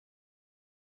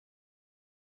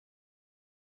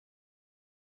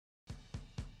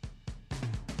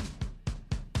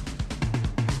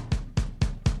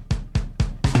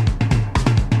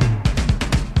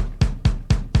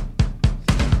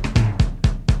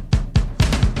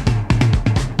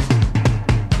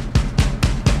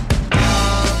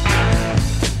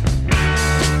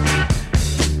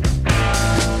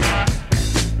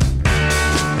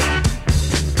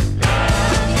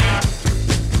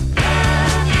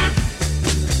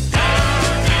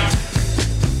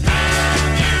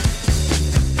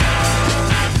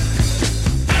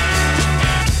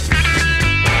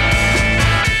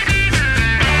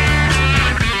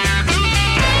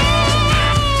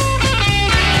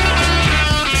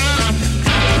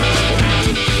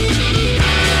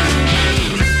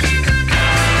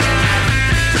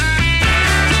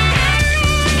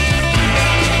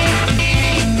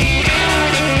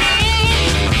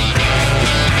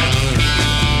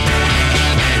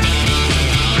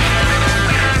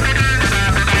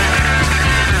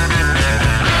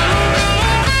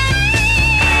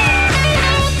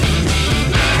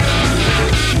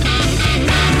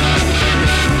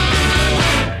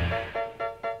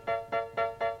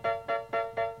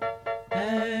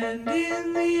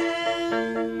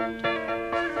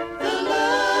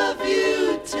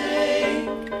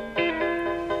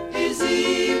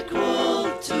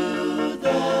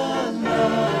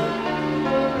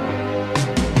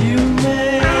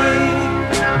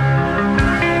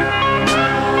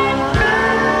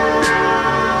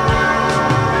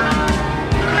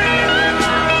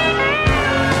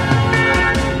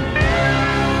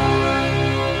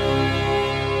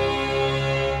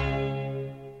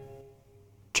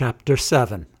Chapter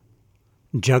 7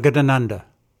 Jagadananda,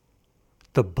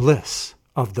 the Bliss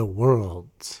of the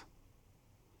Worlds.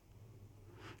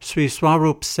 Sri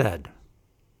Swarup said,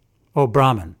 O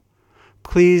Brahman,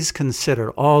 please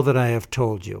consider all that I have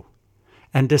told you,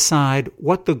 and decide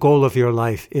what the goal of your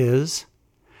life is,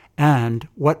 and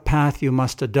what path you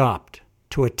must adopt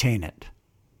to attain it.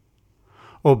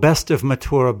 O best of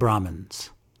Mathura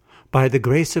Brahmins, by the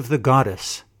grace of the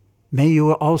goddess, may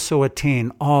you also attain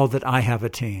all that I have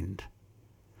attained.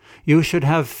 You should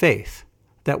have faith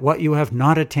that what you have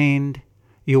not attained,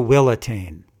 you will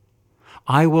attain.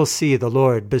 I will see the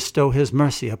Lord bestow his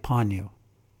mercy upon you.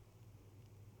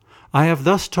 I have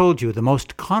thus told you the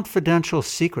most confidential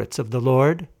secrets of the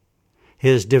Lord,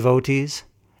 his devotees,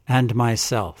 and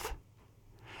myself.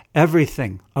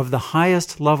 Everything of the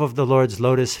highest love of the Lord's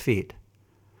lotus feet,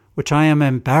 which I am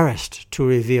embarrassed to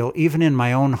reveal even in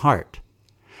my own heart,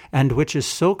 and which is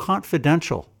so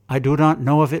confidential I do not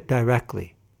know of it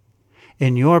directly,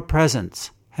 in your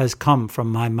presence has come from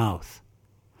my mouth,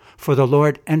 for the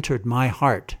Lord entered my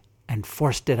heart and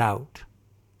forced it out.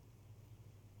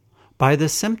 By the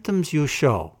symptoms you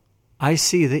show, I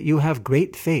see that you have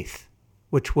great faith,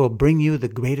 which will bring you the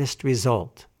greatest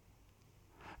result.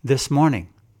 This morning,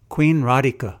 Queen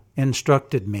Radhika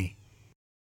instructed me,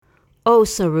 O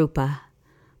Sarupa,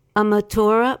 a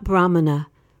Mathura Brahmana,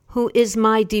 who is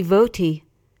my devotee,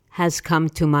 has come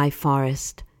to my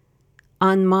forest.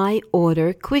 On my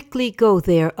order, quickly go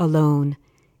there alone,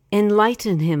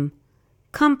 enlighten him,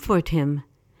 comfort him,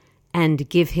 and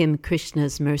give him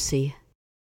Krishna's mercy.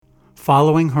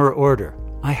 Following her order,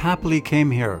 I happily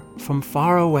came here from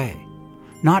far away,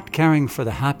 not caring for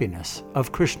the happiness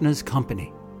of Krishna's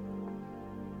company.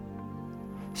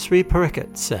 Sri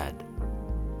Parikshit said,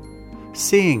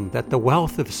 seeing that the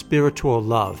wealth of spiritual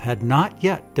love had not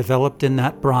yet developed in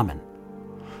that Brahmin,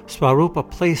 Swarupa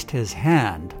placed his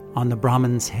hand on the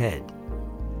Brahmin's head.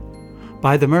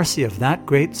 By the mercy of that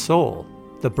great soul,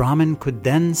 the Brahmin could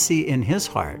then see in his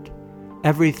heart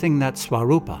everything that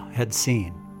Swarupa had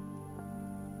seen.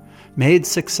 Made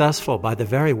successful by the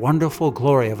very wonderful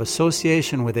glory of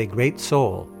association with a great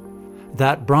soul,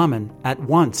 that Brahmin at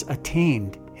once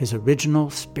attained his original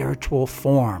spiritual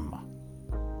form.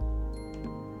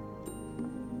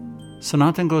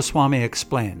 Sanatana Goswami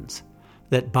explains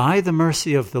that by the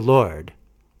mercy of the Lord,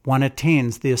 one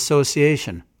attains the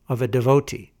association of a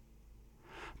devotee.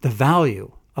 The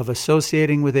value of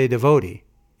associating with a devotee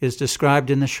is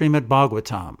described in the Srimad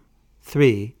Bhagavatam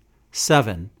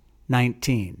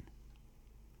 3:7-19.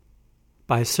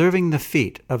 By serving the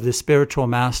feet of the spiritual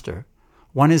master,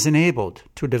 one is enabled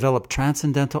to develop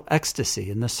transcendental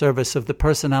ecstasy in the service of the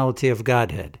personality of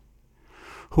Godhead,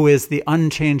 who is the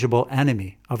unchangeable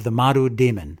enemy of the Madhu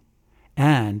demon,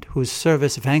 and whose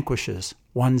service vanquishes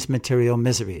one's material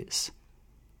miseries.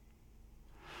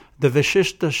 The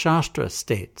Vishishta Shastra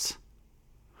states,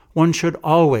 one should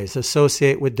always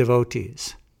associate with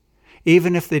devotees.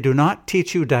 Even if they do not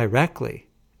teach you directly,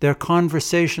 their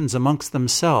conversations amongst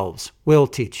themselves will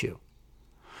teach you.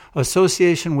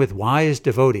 Association with wise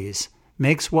devotees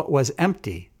makes what was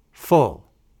empty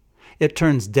full. It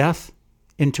turns death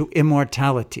into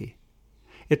immortality.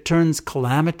 It turns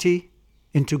calamity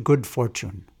into good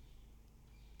fortune.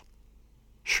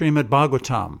 Srimad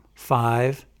Bhagavatam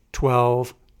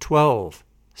 5:12-12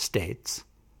 states,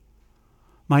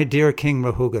 my dear King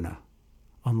Rahugana,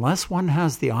 unless one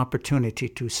has the opportunity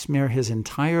to smear his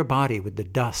entire body with the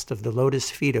dust of the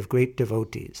lotus feet of great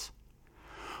devotees,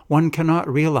 one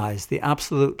cannot realize the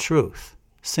absolute truth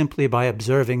simply by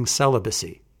observing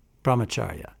celibacy,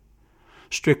 brahmacharya,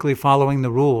 strictly following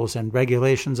the rules and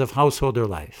regulations of householder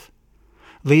life,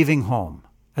 leaving home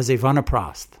as a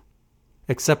vanaprastha,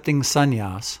 accepting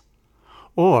sannyas,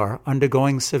 or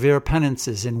undergoing severe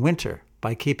penances in winter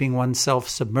by keeping oneself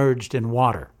submerged in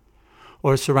water,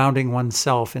 or surrounding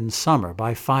oneself in summer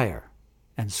by fire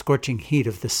and scorching heat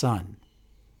of the sun.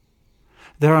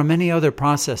 There are many other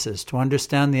processes to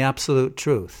understand the absolute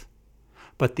truth,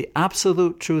 but the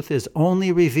absolute truth is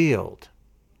only revealed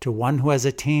to one who has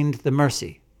attained the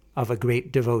mercy of a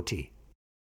great devotee.